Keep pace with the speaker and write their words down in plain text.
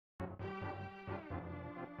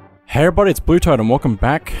Hey everybody, it's BlueToad and welcome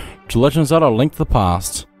back to Legend of Zelda: Link to the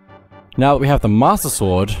Past. Now that we have the Master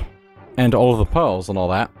Sword and all of the pearls and all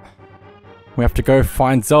that, we have to go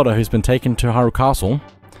find Zelda, who's been taken to Hyrule Castle.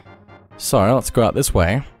 So let's go out this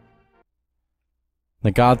way.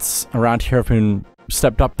 The guards around here have been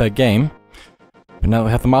stepped up their game, but now that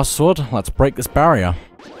we have the Master Sword, let's break this barrier.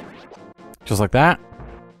 Just like that.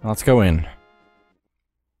 Let's go in.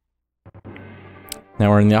 Now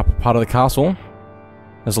we're in the upper part of the castle.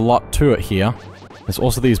 There's a lot to it here. There's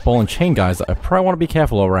also these ball and chain guys that I probably want to be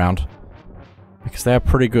careful around, because they are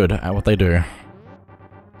pretty good at what they do.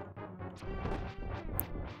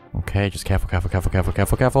 Okay, just careful.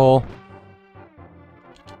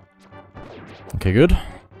 Okay, good.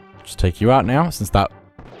 Just take you out now, since that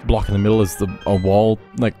block in the middle is a wall,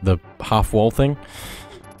 like the half wall thing,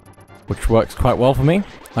 which works quite well for me.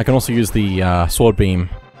 I can also use the sword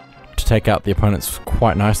beam to take out the opponents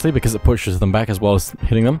quite nicely, because it pushes them back as well as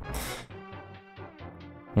hitting them.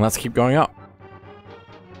 And let's keep going up.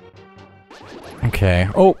 Okay.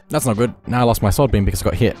 Oh, that's not good. Now I lost my sword beam because I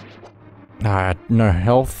got hit. No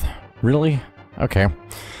health. Really? Okay.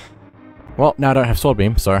 Well, now I don't have sword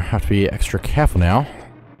beam, so I have to be extra careful now.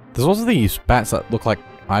 There's also these bats that look like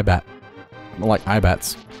eye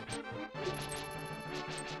bats.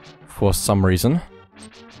 For some reason.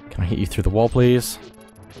 Can I hit you through the wall, please?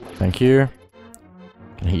 Thank you.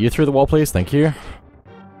 Can I hit you through the wall, please? Thank you.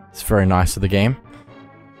 It's very nice of the game.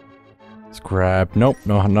 Let's grab... Nope,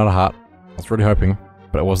 no, not a heart. I was really hoping,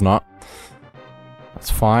 but it was not.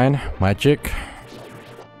 That's fine. Magic.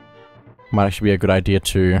 Might actually be a good idea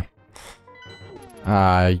to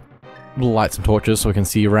light some torches so we can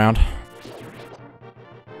see around.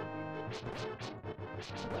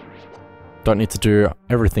 Don't need to do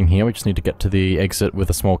everything here, we just need to get to the exit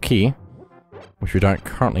with a small key, which we don't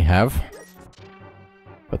currently have.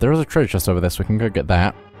 But there is a treasure chest over there, so we can go get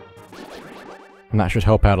that. And that should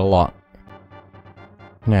help out a lot.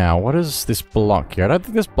 Now, what is this block here? I don't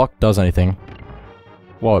think this block does anything.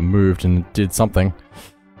 Well, it moved and did something.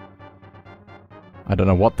 I don't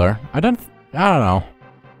know what, though. I don't know.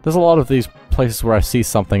 There's a lot of these places where I see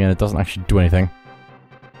something and it doesn't actually do anything.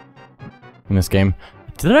 In this game.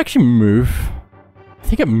 Did it actually move? I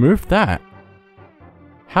think it moved that.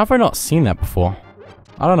 How have I not seen that before?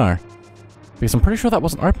 I don't know. Because I'm pretty sure that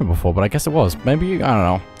wasn't open before, but I guess it was. Maybe, I don't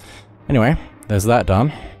know. Anyway, there's that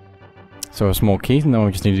done. So a small key, and then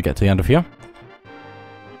we just need to get to the end of here.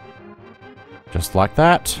 Just like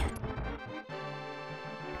that.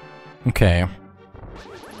 Okay.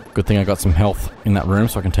 Good thing I got some health in that room,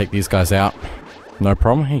 so I can take these guys out. No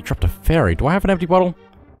problem. He dropped a fairy. Do I have an empty bottle?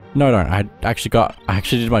 No, I don't. I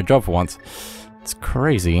actually did my job for once. It's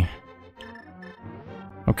crazy.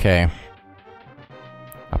 Okay.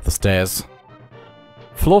 Up the stairs.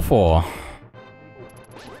 Floor 4.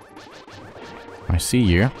 I see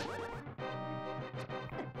you.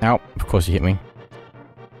 Ow, of course you hit me.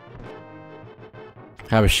 I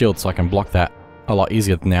have a shield so I can block that a lot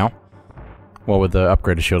easier now. Well, with the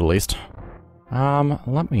upgraded shield at least.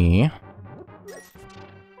 Let me...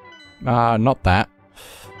 not that.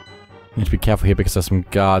 Need to be careful here because there's some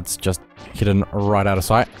guards just hidden right out of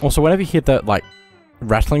sight. Also, whenever you hear that, like,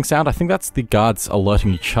 rattling sound, I think that's the guards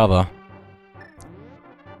alerting each other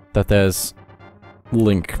that there's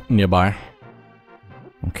Link nearby.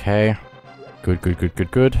 Okay. Good.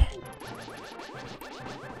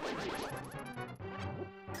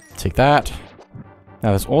 Take that. Now,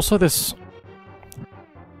 there's also this,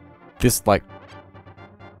 like,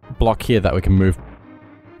 block here that we can move,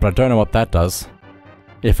 but I don't know what that does,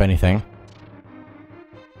 if anything.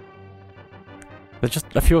 There's just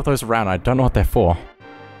a few of those around, I don't know what they're for.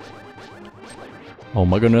 Oh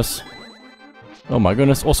my goodness. Oh my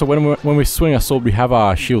goodness. Also, when we swing our sword, we have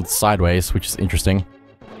our shield sideways, which is interesting.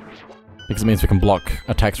 Because it means we can block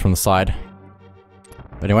attacks from the side.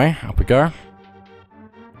 Anyway, up we go.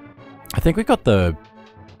 I think we got the...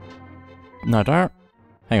 No, don't...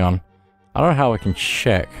 Hang on. I don't know how I can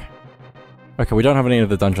check. Okay, we don't have any of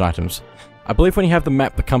the dungeon items. I believe when you have the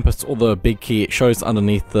map, the compass, or the big key, it shows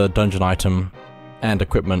underneath the dungeon item and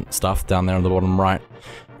equipment stuff down there on the bottom right.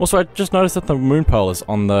 Also, I just noticed that the moon pearl is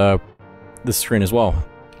on this screen as well,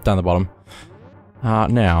 down the bottom.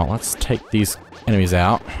 Now, let's take these enemies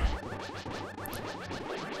out.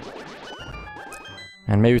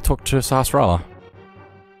 And maybe talk to Sahasrara.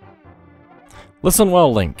 Listen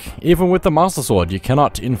well, Link. Even with the Master Sword, you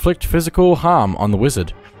cannot inflict physical harm on the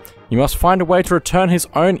wizard. You must find a way to return his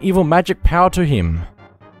own evil magic power to him.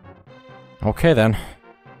 Okay then.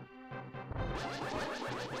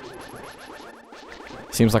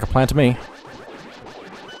 Seems like a plan to me.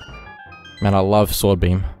 Man, I love Sword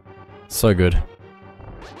Beam. So good.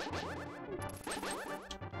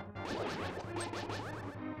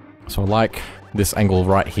 So I like this angle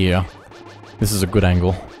right here. This is a good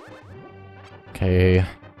angle. Okay.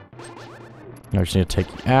 I just need to take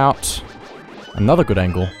you out. Another good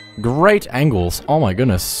angle. Great angles. Oh my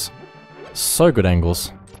goodness. So good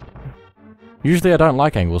angles. Usually I don't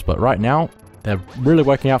like angles, but right now, they're really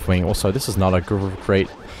working out for me. Also, this is not a great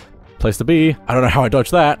place to be. I don't know how I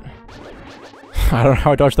dodged that. I don't know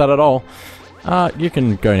how I dodged that at all. You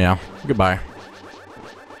can go now. Goodbye.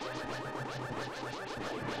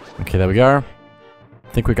 Okay, there we go.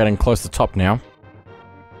 I think we're getting close to the top now.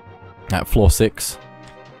 At floor 6.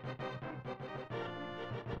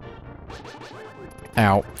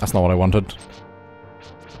 Ow, that's not what I wanted.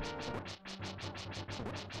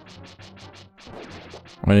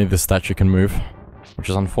 Only this statue can move, which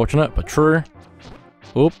is unfortunate, but true.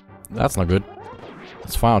 Oop, that's not good.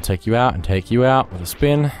 That's fine, I'll take you out and take you out with a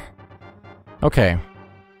spin. Okay.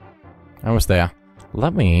 Almost there.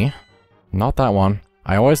 Let me... Not that one.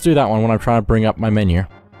 I always do that one when I'm trying to bring up my menu.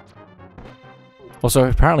 Also,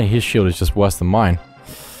 apparently his shield is just worse than mine.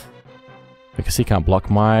 Because he can't block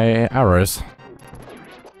my arrows.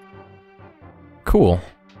 Cool.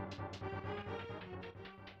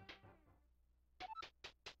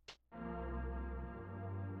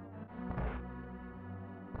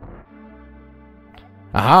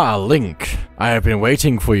 Aha, Link! I have been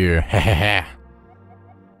waiting for you, hehehe.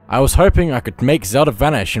 I was hoping I could make Zelda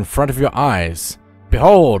vanish in front of your eyes.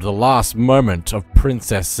 Behold the last moment of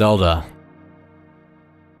Princess Zelda.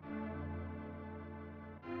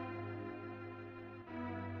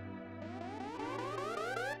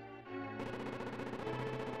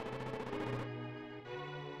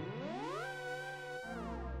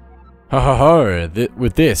 Ho ho ho,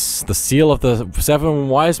 with this, the seal of the 7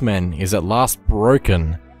 wise men is at last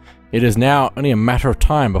broken. It is now only a matter of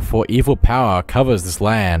time before evil power covers this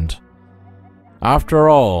land. After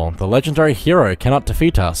all, the legendary hero cannot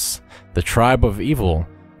defeat us, the tribe of evil,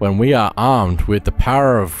 when we are armed with the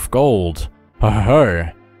power of gold. Ho ho ho,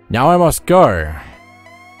 now I must go.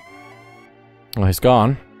 Well, he's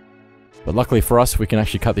gone. But luckily for us, we can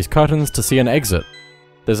actually cut these curtains to see an exit.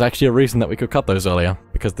 There's actually a reason that we could cut those earlier,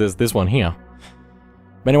 because there's this one here.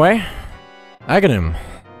 But anyway, Aghanim.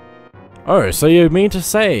 Oh, so you mean to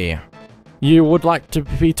say you would like to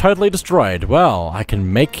be totally destroyed? Well, I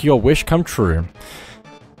can make your wish come true.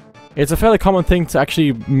 It's a fairly common thing to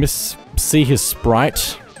actually see his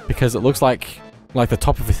sprite, because it looks like the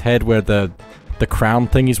top of his head where the crown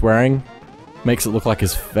thing he's wearing makes it look like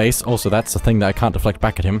his face. Also, that's the thing that I can't deflect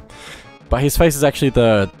back at him. But his face is actually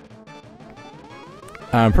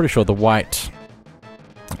I'm pretty sure the white,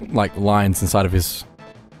 like, lines inside of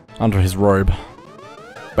under his robe.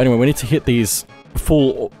 But anyway, we need to hit these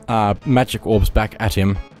full magic orbs back at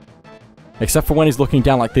him. Except for when he's looking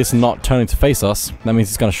down like this and not turning to face us. That means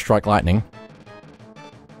he's going to strike lightning.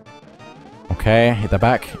 Okay, hit that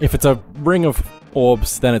back. If it's a ring of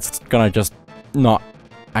orbs, then it's going to just not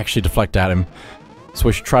actually deflect at him. So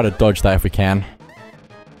we should try to dodge that if we can.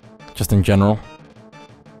 Just in general.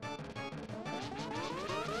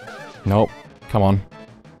 Nope. Come on.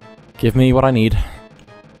 Give me what I need.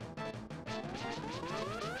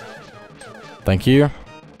 Thank you.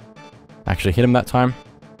 Actually hit him that time.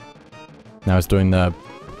 Now he's doing the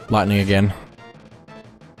lightning again.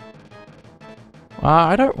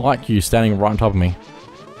 I don't like you standing right on top of me.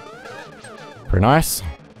 Pretty nice.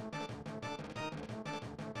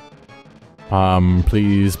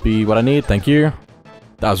 Please be what I need. Thank you.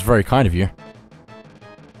 That was very kind of you.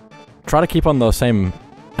 Try to keep on the same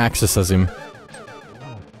axis as him.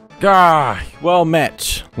 Gah! Well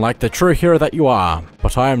met, like the true hero that you are,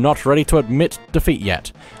 but I am not ready to admit defeat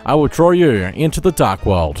yet. I will draw you into the dark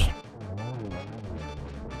world.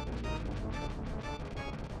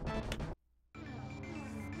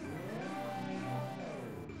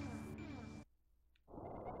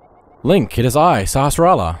 Link, it is I,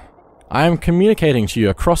 Sahasrara. I am communicating to you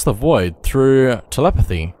across the void through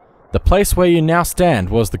telepathy. The place where you now stand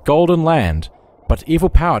was the Golden Land, but evil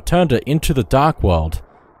power turned it into the Dark World.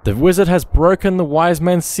 The wizard has broken the wise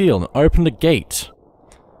man's seal and opened a gate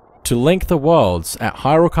to link the worlds at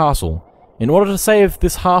Hyrule Castle. In order to save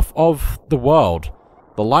this half of the world,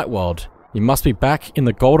 the Light World, you must be back in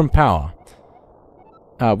the Golden Power.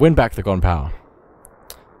 Win back the Golden Power.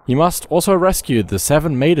 You must also rescue the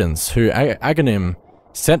 7 maidens who Aghanim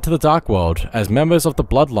sent to the Dark World as members of the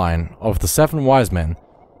bloodline of the 7 wise men.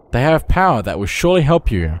 They have power that will surely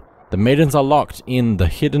help you. The maidens are locked in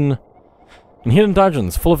hidden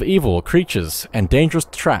dungeons full of evil creatures and dangerous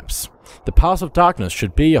traps. The path of darkness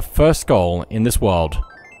should be your first goal in this world.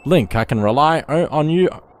 Link, I can rely on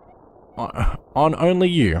only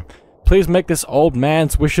you. Please make this old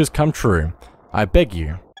man's wishes come true. I beg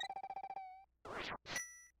you.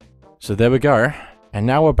 So there we go. And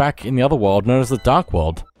now we're back in the other world, known as the Dark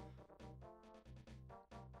World.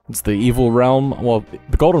 It's the evil realm, well,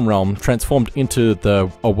 the Golden Realm transformed into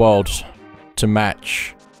a world to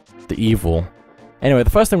match the evil. Anyway, the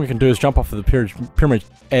first thing we can do is jump off of the pyramid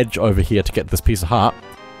edge over here to get this piece of heart.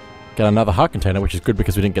 Get another heart container, which is good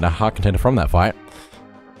because we didn't get a heart container from that fight.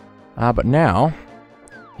 But now,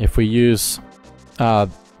 if we use...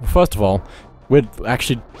 first of all, we're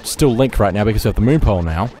actually still Link right now because we have the Moon Pearl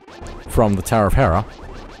now from the Tower of Hera.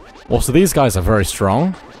 Also, these guys are very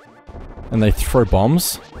strong. And they throw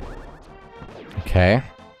bombs. Okay.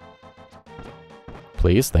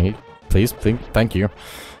 Please, thank you. Please, thank you.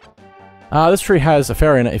 This tree has a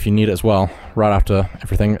fairy in it if you need it as well, right after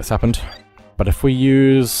everything that's happened. But if we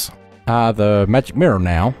use the magic mirror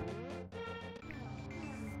now...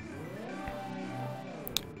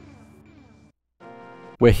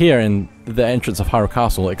 We're here in the entrance of Hyrule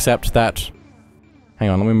Castle, except that... Hang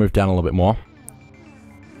on, let me move down a little bit more.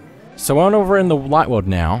 So when we're in the Light World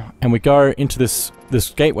now, and we go into this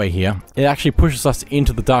gateway here, it actually pushes us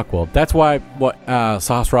into the Dark World. That's why what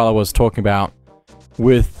Sahasrara was talking about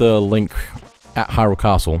with the link at Hyrule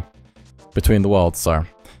Castle between the worlds, so...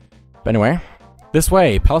 But anyway, this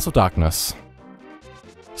way, Palace of Darkness.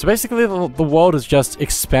 So basically the world has just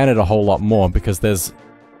expanded a whole lot more because there's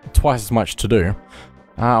twice as much to do.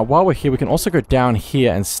 While we're here, we can also go down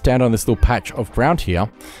here and stand on this little patch of ground here,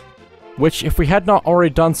 which, if we had not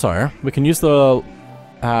already done so, we can use the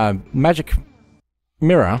magic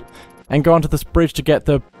mirror and go onto this bridge to get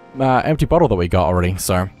the empty bottle that we got already,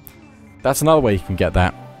 so that's another way you can get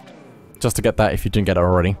that. Just to get that if you didn't get it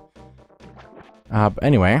already. But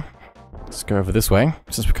anyway, let's go over this way,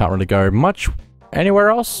 since we can't really go much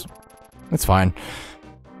anywhere else. It's fine.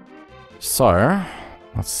 So,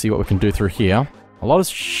 let's see what we can do through here. A lot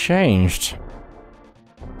has changed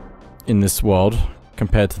in this world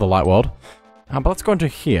compared to the Light World. But let's go into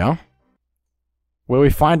here, where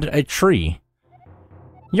we find a tree.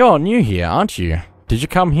 You're new here, aren't you? Did you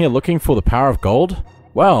come here looking for the power of gold?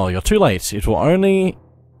 Well, you're too late. It will only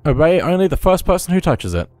obey only the first person who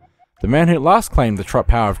touches it. The man who last claimed the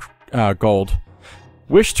power of gold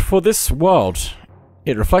wished for this world.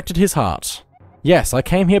 It reflected his heart. Yes, I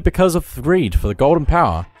came here because of greed for the golden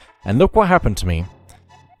power. And look what happened to me.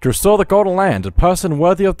 To restore the golden land, a person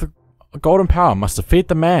worthy of the golden power must defeat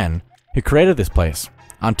the man who created this place.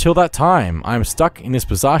 Until that time, I am stuck in this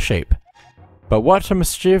bizarre shape. But what a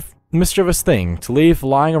mischievous thing to leave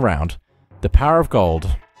lying around. The power of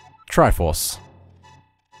gold. Triforce.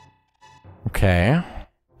 Okay.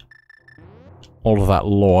 All of that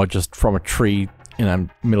lore just from a tree in the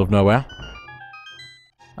middle of nowhere.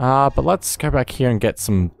 But let's go back here and get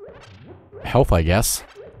some health, I guess.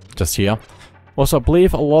 Just here. Also, I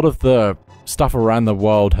believe a lot of the stuff around the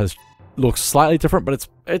world looks slightly different, but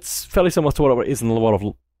it's fairly similar to what it is in the world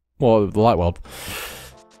of, well, the Light World.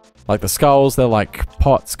 Like the skulls, they're like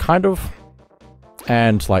pots, kind of,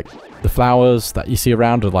 and like the flowers that you see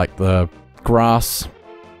around are like the grass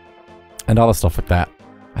and other stuff like that.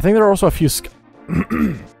 I think there are also a few.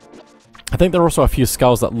 I think there are also a few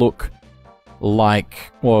skulls that look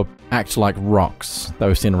like, or act like rocks that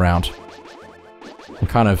we've seen around. And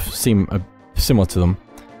kind of seem similar to them,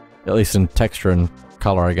 at least in texture and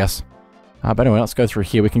color, I guess. But anyway, let's go through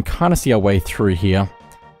here. We can kind of see our way through here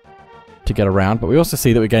to get around, but we also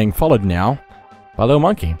see that we're getting followed now by a little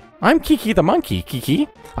monkey. I'm Kiki the monkey, Kiki.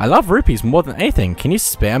 I love rupees more than anything. Can you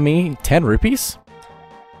spare me 10 rupees?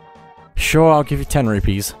 Sure, I'll give you 10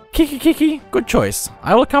 rupees. Kiki, Kiki, good choice.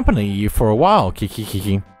 I will accompany you for a while, Kiki,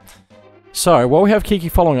 Kiki. So, while we have Kiki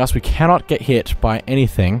following us, we cannot get hit by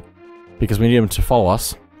anything, because we need him to follow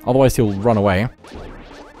us, otherwise he'll run away.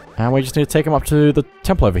 And we just need to take him up to the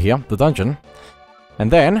temple over here, the dungeon.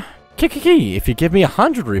 And then, Kiki, if you give me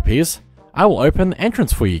 100 rupees, I will open the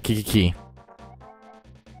entrance for you, Kiki.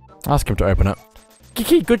 Ask him to open it.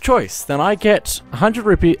 Kiki, good choice. Then I get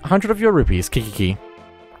 100 of your rupees, Kiki.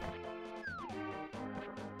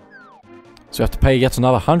 So we have to pay yet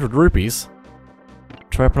another 100 rupees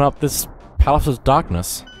to open up this Palace of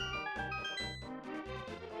Darkness.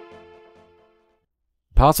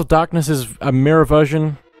 Palace of Darkness is a mirror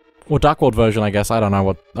version, or Dark World version, I guess. I don't know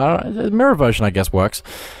what... mirror version, I guess, works.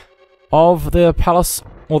 Of the Palace,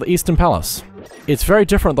 or the Eastern Palace. It's very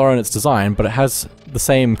different, though, in its design, but it has the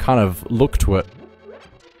same kind of look to it.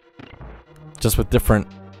 Just with different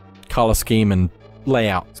color scheme and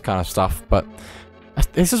layout kind of stuff, but...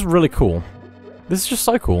 This is really cool. This is just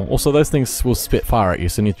so cool. Also, those things will spit fire at you,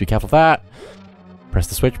 so you need to be careful of that. Press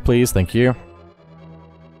the switch, please. Thank you.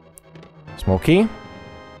 Small key.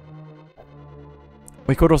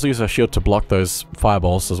 We could also use our shield to block those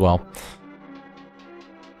fireballs as well.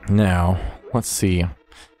 Now, let's see.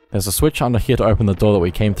 There's a switch under here to open the door that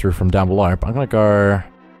we came through from down below, but I'm gonna go...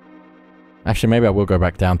 Actually, maybe I will go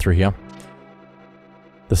back down through here.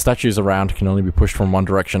 The statues around can only be pushed from one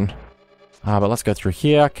direction. But let's go through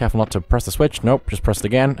here. Careful not to press the switch. Nope, just press it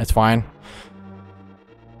again. It's fine.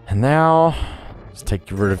 And now... Let's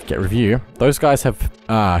get review. Those guys have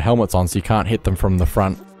helmets on, so you can't hit them from the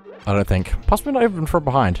front. I don't think. Possibly not even from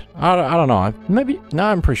behind. I don't know. Maybe... No,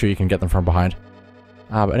 I'm pretty sure you can get them from behind.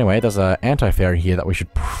 But anyway, there's an anti-fairy here that we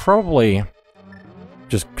should probably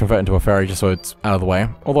just convert into a fairy just so it's out of the way.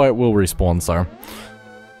 Although it will respawn, so...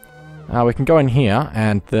 we can go in here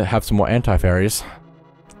and have some more anti-fairies.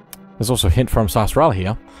 There's also a hint from Sarsaparilla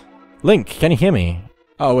here. Link, can you hear me?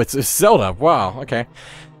 Oh, it's Zelda. Wow, okay.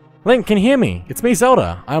 Link, can you hear me? It's me,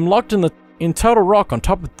 Zelda. I'm locked in Turtle Rock on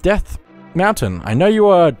top of Death Mountain. I know you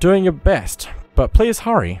are doing your best, but please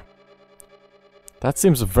hurry. That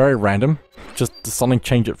seems very random. Just to suddenly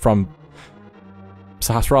change it from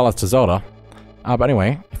Sarsaparilla to Zelda. But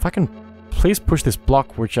anyway, if I can please push this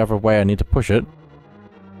block whichever way I need to push it.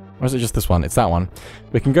 Or is it just this one? It's that one.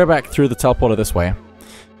 We can go back through the teleporter this way.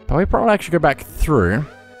 But we probably actually go back through,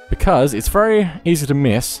 because it's very easy to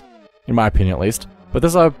miss, in my opinion at least. But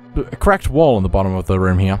there's a cracked wall in the bottom of the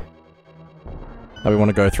room here that we want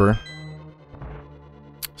to go through.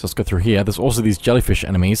 So let's go through here. There's also these jellyfish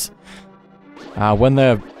enemies. When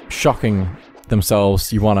they're shocking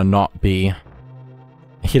themselves, you want to not be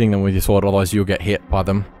hitting them with your sword, otherwise you'll get hit by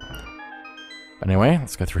them. Anyway,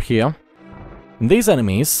 let's go through here. And these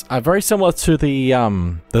enemies are very similar to the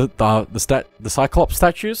Cyclops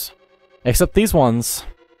statues, except these ones,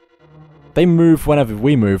 they move whenever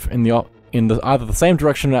we move in either the same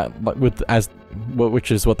direction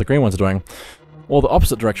which is what the green ones are doing, or the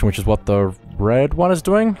opposite direction, which is what the red one is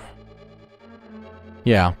doing.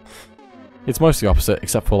 Yeah, it's mostly opposite,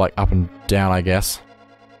 except for like up and down, I guess.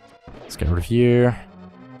 Let's get rid of you.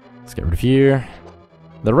 Let's get rid of you.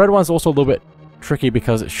 The red one's also a little bit tricky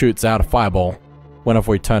because it shoots out a fireball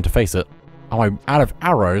whenever we turn to face it. Oh, I'm out of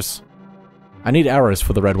arrows. I need arrows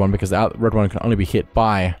for the red one because the red one can only be hit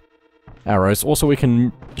by arrows. Also, we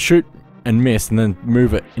can shoot and miss and then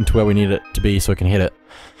move it into where we need it to be so we can hit it.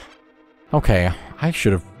 Okay, I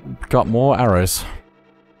should have got more arrows.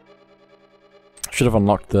 Should have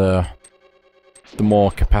unlocked the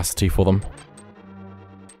more capacity for them.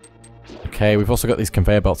 Okay, we've also got these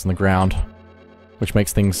conveyor belts on the ground, which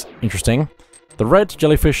makes things interesting. The red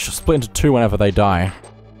jellyfish split into two whenever they die,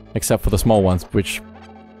 except for the small ones, which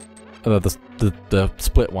the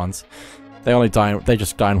split ones. They only die. They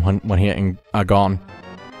just die in one hit and are gone.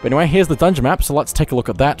 But anyway, here's the dungeon map. So let's take a look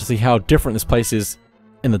at that to see how different this place is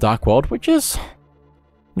in the Dark World, which is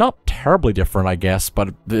not terribly different, I guess,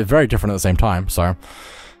 but very different at the same time. So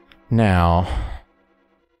now,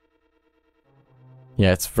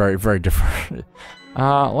 yeah, it's very, very different.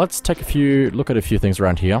 Let's take look at a few things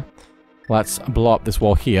around here. Let's blow up this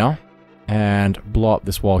wall here, and blow up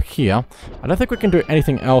this wall here. I don't think we can do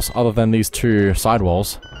anything else other than these two side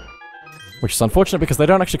walls, which is unfortunate because they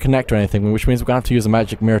don't actually connect or anything, which means we're going to have to use a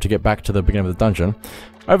magic mirror to get back to the beginning of the dungeon.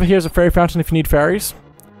 Over here is a fairy fountain if you need fairies,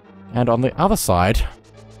 and on the other side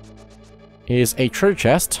is a treasure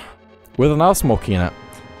chest with another small key in it.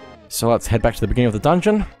 So let's head back to the beginning of the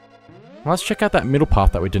dungeon. Let's check out that middle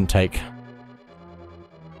path that we didn't take.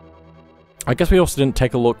 I guess we also didn't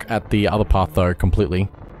take a look at the other path though, completely.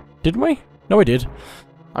 Didn't we? No, we did.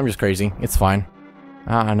 I'm just crazy. It's fine.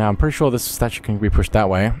 Now I'm pretty sure this statue can be pushed that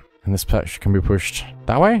way, and this statue can be pushed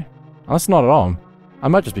that way? Unless not at all. I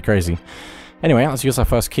might just be crazy. Anyway, let's use our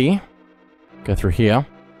first key. Go through here.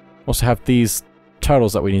 Also have these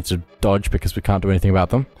turtles that we need to dodge because we can't do anything about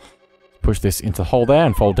them. Push this into the hole there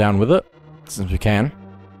and fall down with it, since we can.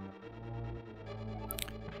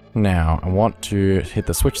 Now, I want to hit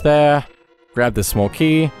the switch there, grab this small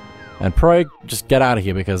key, and probably just get out of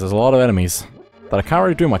here because there's a lot of enemies that I can't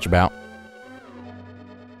really do much about.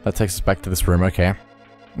 That takes us back to this room, okay.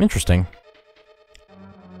 Interesting.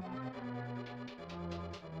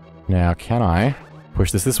 Now, can I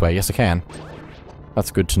push this way? Yes, I can.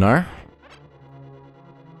 That's good to know.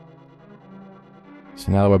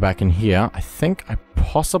 So now that we're back in here, I think I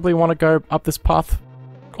possibly want to go up this path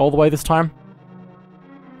all the way this time,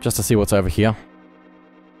 just to see what's over here.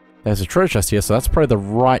 There's a treasure chest here, so that's probably the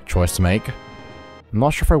right choice to make. I'm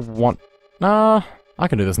not sure if I want... Nah, I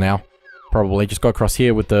can do this now. Probably just go across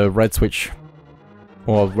here with the red switch,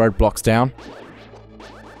 or red blocks down.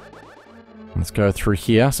 Let's go through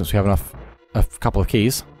here, since we have a couple of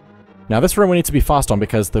keys. Now this room we need to be fast on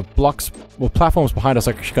because the blocks, well, platforms behind us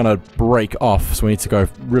are actually going to break off, so we need to go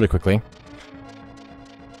really quickly.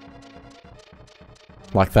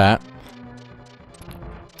 Like that.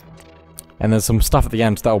 And there's some stuff at the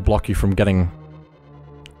end that will block you from getting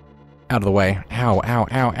out of the way. Ow, ow,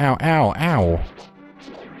 ow, ow, ow, ow.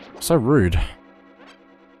 So rude.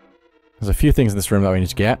 There's a few things in this room that we need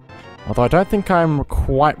to get. Although I don't think I'm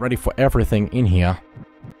quite ready for everything in here.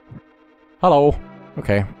 Hello.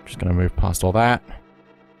 Okay, just gonna move past all that.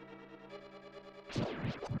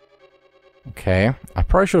 Okay, I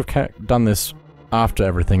probably should have done this after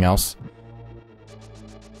everything else.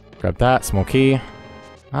 Grab that, small key.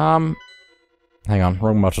 Hang on,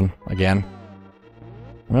 wrong button again.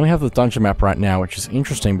 We only have the dungeon map right now, which is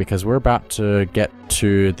interesting because we're about to get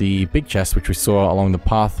to the big chest, which we saw along the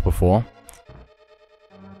path before.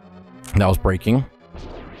 That was breaking.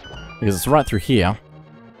 Because it's right through here.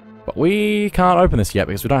 But we can't open this yet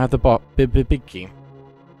because we don't have the big key.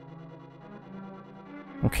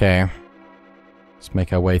 Okay. Let's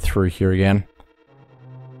make our way through here again.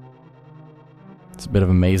 It's a bit of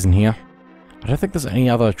a maze in here. I don't think there's any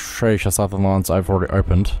other treasure chests other than the ones I've already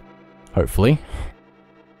opened. Hopefully.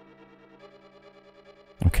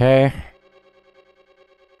 Okay.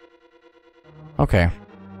 Okay.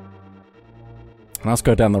 Let's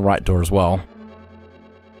go down the right door as well.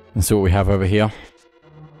 And see what we have over here.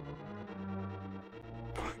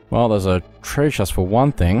 Well, there's a treasure chest for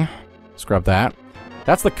one thing. Let's grab that.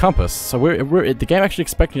 That's the compass. So the game actually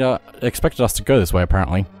expected us to go this way,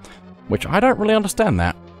 apparently. Which I don't really understand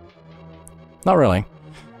that. Not really.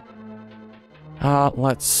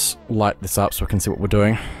 Let's light this up so we can see what we're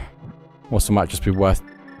doing. Also might just be worth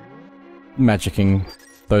magicking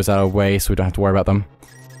those out of the way so we don't have to worry about them.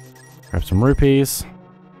 Grab some rupees.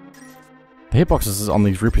 The hitboxes on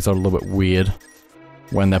these rupees are a little bit weird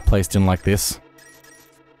when they're placed in like this.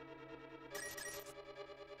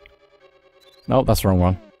 Nope, that's the wrong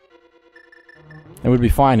one. It would be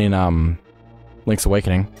fine in Link's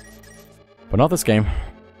Awakening. But not this game.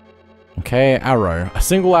 Okay, arrow. A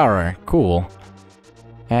single arrow. Cool.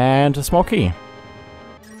 And a small key.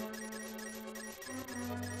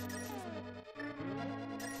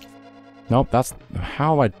 Nope, that's...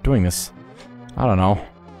 How am I doing this? I don't know.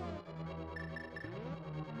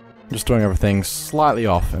 I'm just doing everything slightly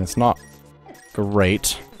off, and it's not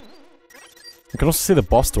great. You can also see the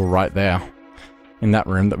boss door right there. In that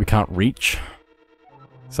room that we can't reach.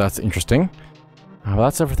 So that's interesting. Well,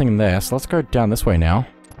 that's everything in there, so let's go down this way now.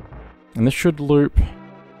 And this should loop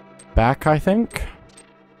back, I think.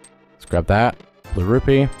 Let's grab that. Blue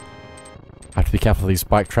rupee. I have to be careful of these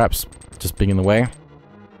spike traps just being in the way.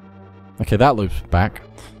 Okay, that loops back.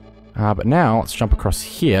 But now, let's jump across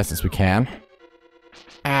here since we can.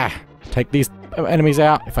 Take these enemies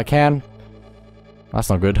out if I can.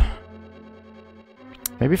 That's not good.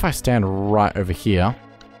 Maybe if I stand right over here.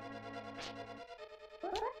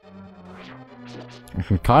 I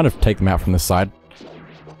can kind of take them out from this side.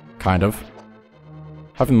 Kind of.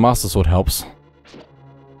 Having the Master Sword helps.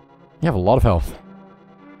 You have a lot of health.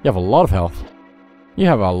 You have a lot of health. You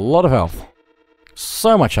have a lot of health.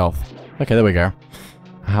 So much health. Okay, there we go.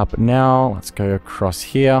 But now, let's go across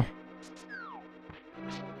here.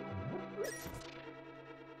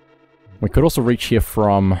 We could also reach here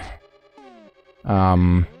from...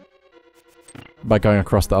 by going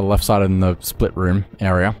across the left side in the split room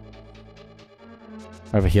area.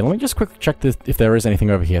 Over here. Let me just quickly check this, if there is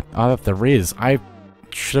anything over here. Oh, if there is. I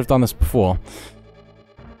should have done this before.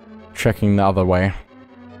 Checking the other way.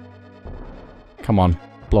 Come on.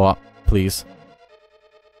 Blow up, please.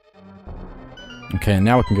 Okay,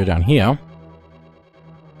 now we can go down here.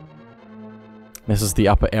 This is the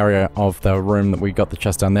upper area of the room that we got the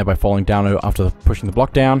chest down there by falling down after pushing the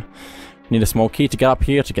block down. Need a small key to get up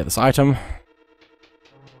here to get this item.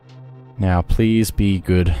 Now, please be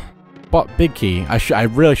good. But big key. I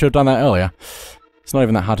really should have done that earlier. It's not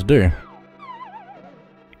even that hard to do.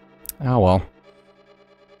 Oh well.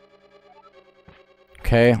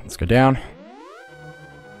 Okay, let's go down.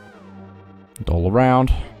 And all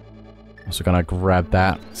around. Also gonna grab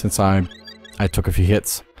that since I took a few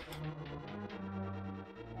hits.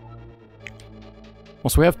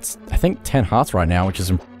 Also, we have, I think, 10 hearts right now, which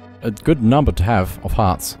is a good number to have of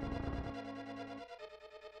hearts.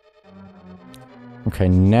 Okay,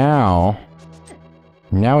 now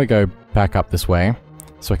we go back up this way,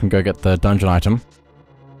 so I can go get the dungeon item.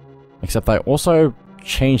 Except I also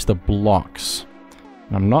changed the blocks.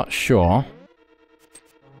 And I'm not sure.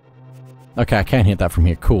 Okay, I can hit that from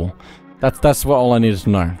here. Cool. That's what all I needed to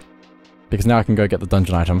know. Because now I can go get the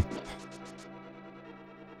dungeon item.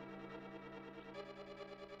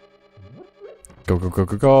 Go, go, go,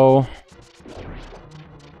 go, go.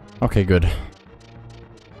 Okay, good.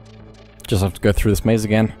 Just have to go through this maze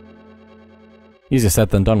again. Easier said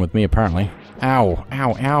than done with me, apparently. Ow,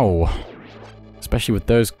 ow, ow. Especially with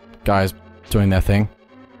those guys doing their thing.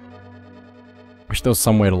 Wish there was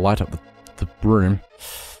some way to light up the room.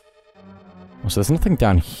 So there's nothing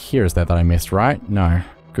down here, is there, that I missed, right? No.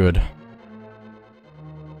 Good.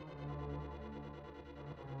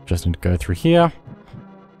 Just need to go through here.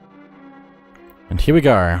 And here we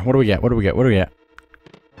go. What do we get? What do we get? What do we get?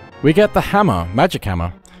 We get the hammer. Magic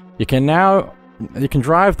hammer. You can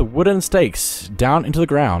drive the wooden stakes down into the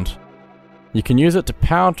ground. You can use it to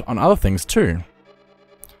pound on other things too.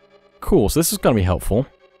 Cool, so this is going to be helpful.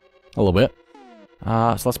 A little bit.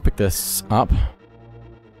 So let's pick this up.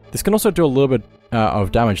 This can also do a little bit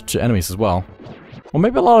of damage to enemies as well. Or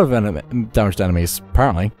maybe a lot of damage to enemies,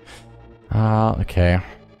 apparently. Okay.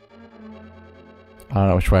 I don't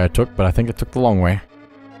know which way I took, but I think I took the long way.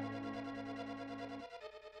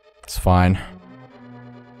 It's fine.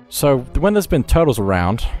 So, when there's been turtles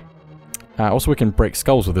around, also we can break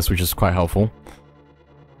skulls with this, which is quite helpful.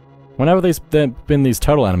 Whenever there's been these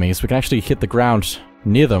turtle enemies, we can actually hit the ground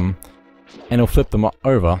near them, and it'll flip them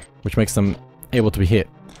over, which makes them able to be hit.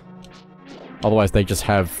 Otherwise, they just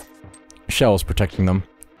have shells protecting them.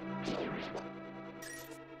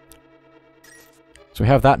 So we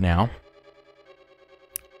have that now.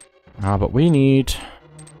 But we need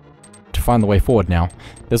to find the way forward now.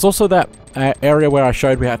 There's also that area where I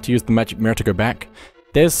showed we had to use the magic mirror to go back.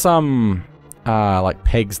 There's some, like,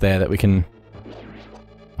 pegs there that we can...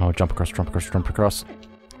 Oh, jump across, jump across, jump across.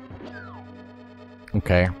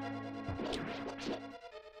 Okay.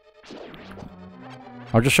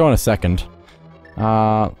 I'll just show in a second.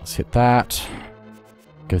 Let's hit that.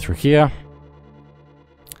 Go through here.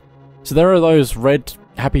 So there are those red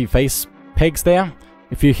happy face pegs there.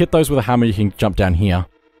 If you hit those with a hammer, you can jump down here.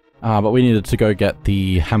 But we needed to go get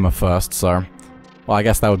the hammer first, so... Well, I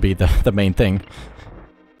guess that would be the main thing.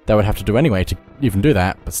 That would have to do anyway to even do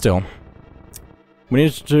that, but still. We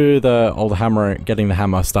need to do all the hammer, getting the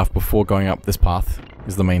hammer stuff before going up this path,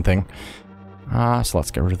 is the main thing. So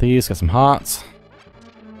let's get rid of these, get some hearts.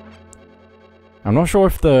 I'm not sure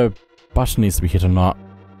if the button needs to be hit or not.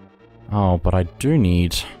 Oh, but I do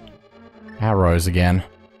need arrows again.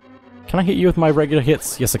 Can I hit you with my regular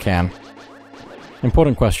hits? Yes, I can.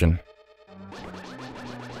 Important question.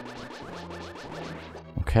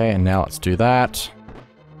 Okay, and now let's do that.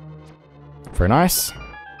 Very nice.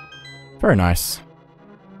 Very nice.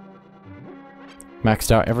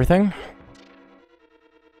 Maxed out everything.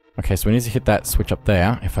 Okay, so we need to hit that switch up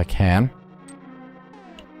there, if I can.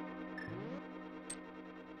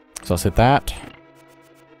 So let's hit that.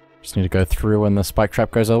 Just need to go through when the spike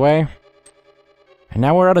trap goes away. And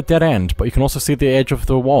now we're at a dead end, but you can also see the edge of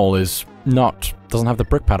the wall doesn't have the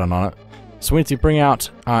brick pattern on it. So we need to bring out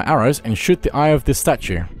arrows and shoot the eye of this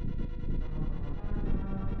statue.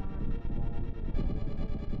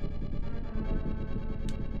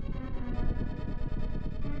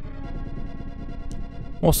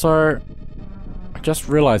 Also, I just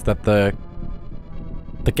realized that the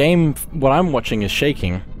game, what I'm watching is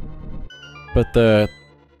shaking, but the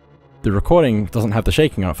recording doesn't have the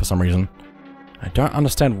shaking on it for some reason. I don't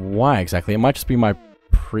understand why exactly. It might just be my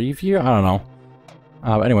preview? I don't know.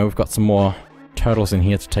 But anyway, we've got some more turtles in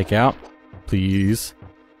here to take out. Please.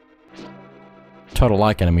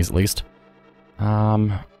 Turtle-like enemies, at least.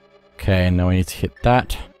 Okay, now we need to hit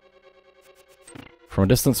that from a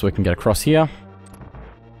distance so we can get across here.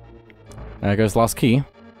 There goes the last key.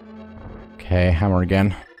 Okay, hammer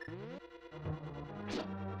again.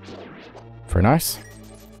 Very nice.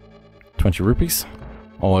 20 rupees.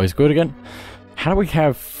 Always good again. How do we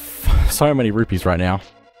have so many rupees right now?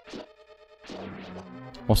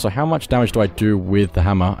 Also, how much damage do I do with the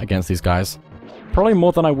hammer against these guys? Probably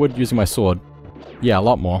more than I would using my sword. Yeah, a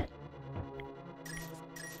lot more.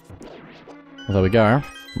 Well, there we go.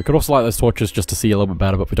 We could also light those torches just to see a little bit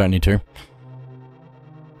better, but we don't need to.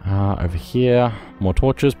 Over here, more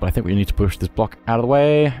torches, but I think we need to push this block out of the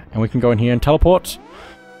way, and we can go in here and teleport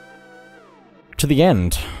to the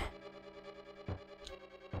end.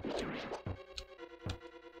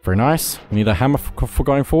 Very nice. We need a hammer for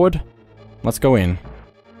going forward. Let's go in.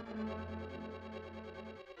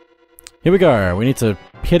 Here we go. We need to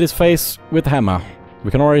hit his face with the hammer. We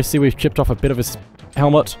can already see we've chipped off a bit of his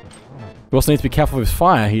helmet. We also need to be careful of his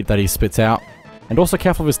fire that he spits out. And also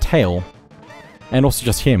careful of his tail. And also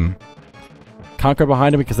just him. Can't go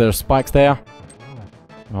behind him because there are spikes there.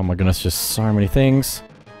 Oh my goodness, just so many things.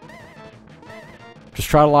 Just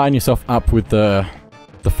try to line yourself up with the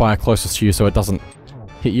fire closest to you so it doesn't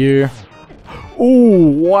hit you. Ooh,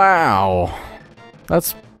 wow.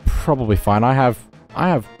 That's probably fine. I have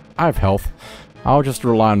health. I'll just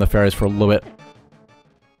rely on the fairies for a little bit.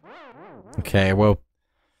 Okay, well,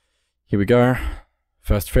 here we go.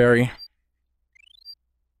 First fairy.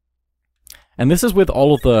 And this is with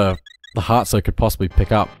all of the hearts I could possibly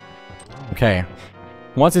pick up. Okay.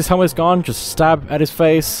 Once his helmet's gone, just stab at his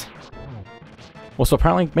face. Also,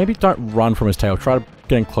 apparently, maybe don't run from his tail. Try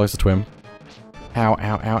getting closer to him. Ow,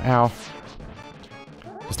 ow, ow, ow.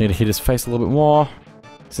 Just need to hit his face a little bit more,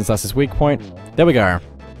 since that's his weak point. There we go.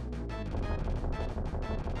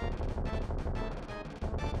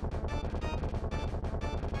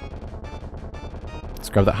 Let's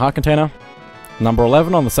grab that heart container. Number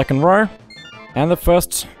 11 on the second row. And the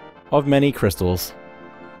first of many crystals.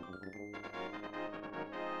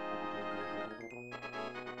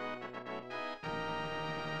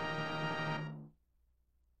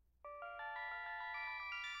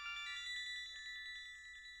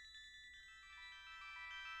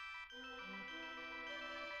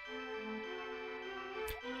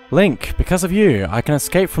 Link, because of you, I can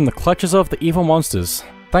escape from the clutches of the evil monsters.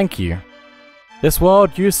 Thank you. This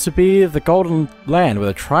world used to be the golden land where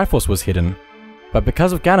the Triforce was hidden, but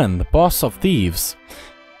because of Ganon, the boss of thieves,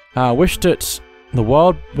 wished it, the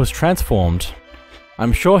world was transformed.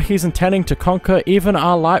 I'm sure he's intending to conquer even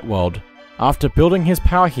our light world after building his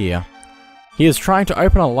power here. He is trying to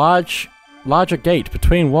open a larger gate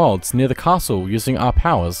between worlds near the castle using our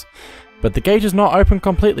powers, but the gate is not open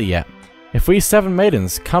completely yet. If we 7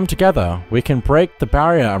 maidens come together, we can break the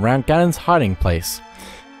barrier around Ganon's hiding place.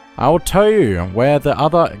 I will tell you where the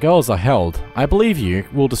other girls are held. I believe you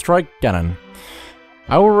will destroy Ganon.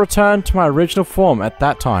 I will return to my original form at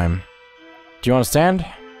that time. Do you understand?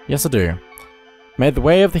 Yes, I do. May the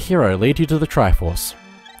way of the hero lead you to the Triforce.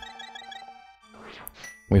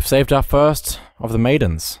 We've saved our first of the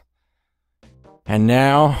maidens. And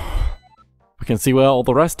now we can see where all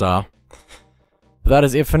the rest are. But that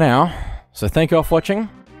is it for now. So thank you all for watching,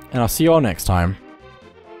 and I'll see you all next time.